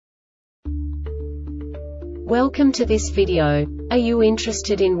Welcome to this video. Are you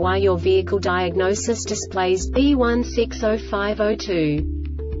interested in why your vehicle diagnosis displays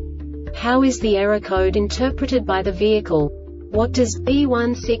B1605-02? How is the error code interpreted by the vehicle? What does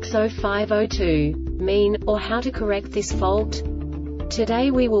B1605-02 mean, or how to correct this fault? Today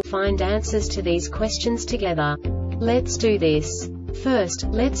we will find answers to these questions together. Let's do this. First,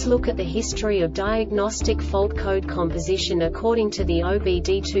 let's look at the history of diagnostic fault code composition according to the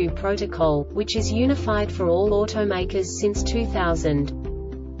OBD2 protocol, which is unified for all automakers since 2000.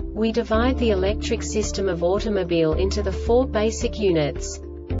 We divide the electric system of automobile into the four basic units: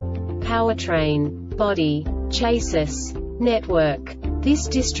 powertrain, body, chassis, network. This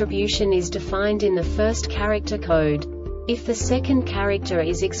distribution is defined in the first character code. If the second character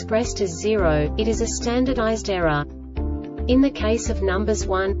is expressed as 0, it is a standardized error. In the case of numbers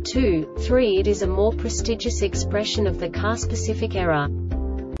 1, 2, 3, it is a more prestigious expression of the car-specific error.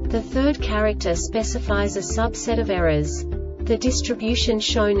 The third character specifies a subset of errors. The distribution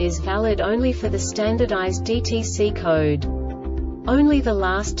shown is valid only for the standardized DTC code. Only the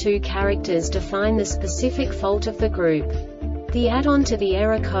last two characters define the specific fault of the group. The add-on to the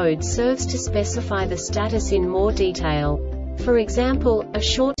error code serves to specify the status in more detail. For example, a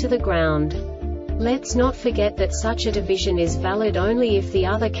short to the ground. Let's not forget that such a division is valid only if the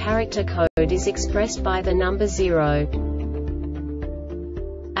other character code is expressed by the number 0.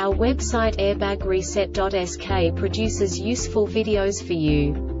 Our website airbagreset.sk produces useful videos for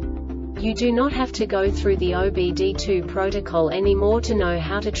you. You do not have to go through the OBD2 protocol anymore to know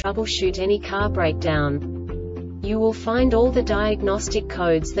how to troubleshoot any car breakdown. You will find all the diagnostic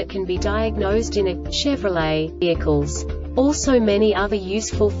codes that can be diagnosed in a Chevrolet vehicles. Also many other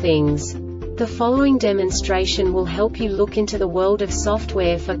useful things. The following demonstration will help you look into the world of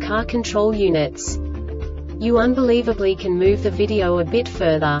software for car control units. You unbelievably can move the video a bit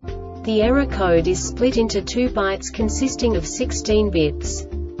further. The error code is split into 2 bytes consisting of 16 bits.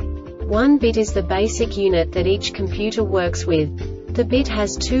 1 bit is the basic unit that each computer works with. The bit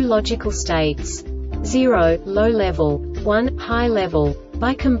has 2 logical states: 0, low level, 1, high level.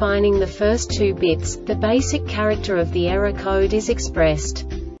 By combining the first 2 bits, the basic character of the error code is expressed.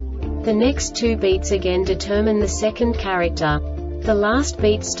 The next 2 beats again determine the second character. The last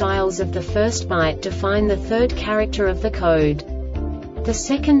beat styles of the first byte define the third character of the code. The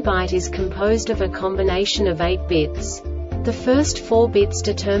second byte is composed of a combination of 8 bits. The first 4 bits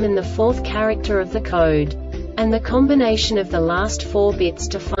determine the fourth character of the code. And the combination of the last 4 bits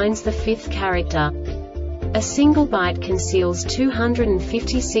defines the fifth character. A single byte conceals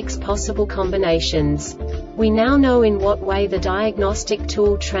 256 possible combinations. We now know in what way the diagnostic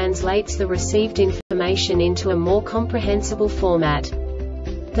tool translates the received information into a more comprehensible format.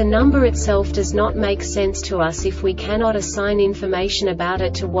 The number itself does not make sense to us if we cannot assign information about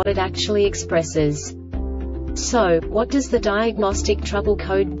it to what it actually expresses. So, what does the diagnostic trouble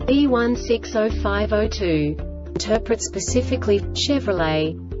code B1605-02 interpret specifically for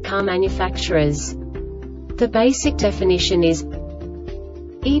Chevrolet car manufacturers? The basic definition is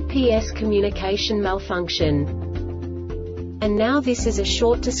EPS Communication Malfunction. And now this is a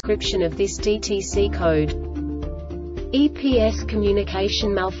short description of this DTC code. EPS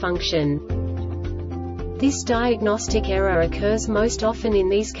Communication Malfunction. This diagnostic error occurs most often in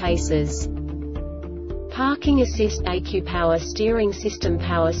these cases: parking assist, ECU Power steering system,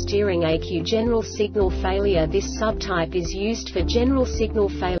 power steering, ECU general signal failure. This subtype is used for general signal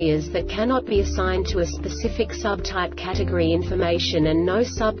failures that cannot be assigned to a specific subtype category information and no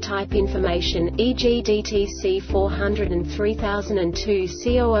subtype information, e.g. DTC 403002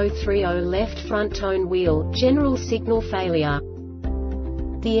 C0030 left front tone wheel, general signal failure.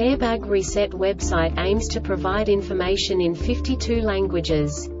 The Airbag Reset website aims to provide information in 52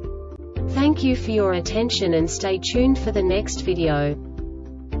 languages. Thank you for your attention and stay tuned for the next video.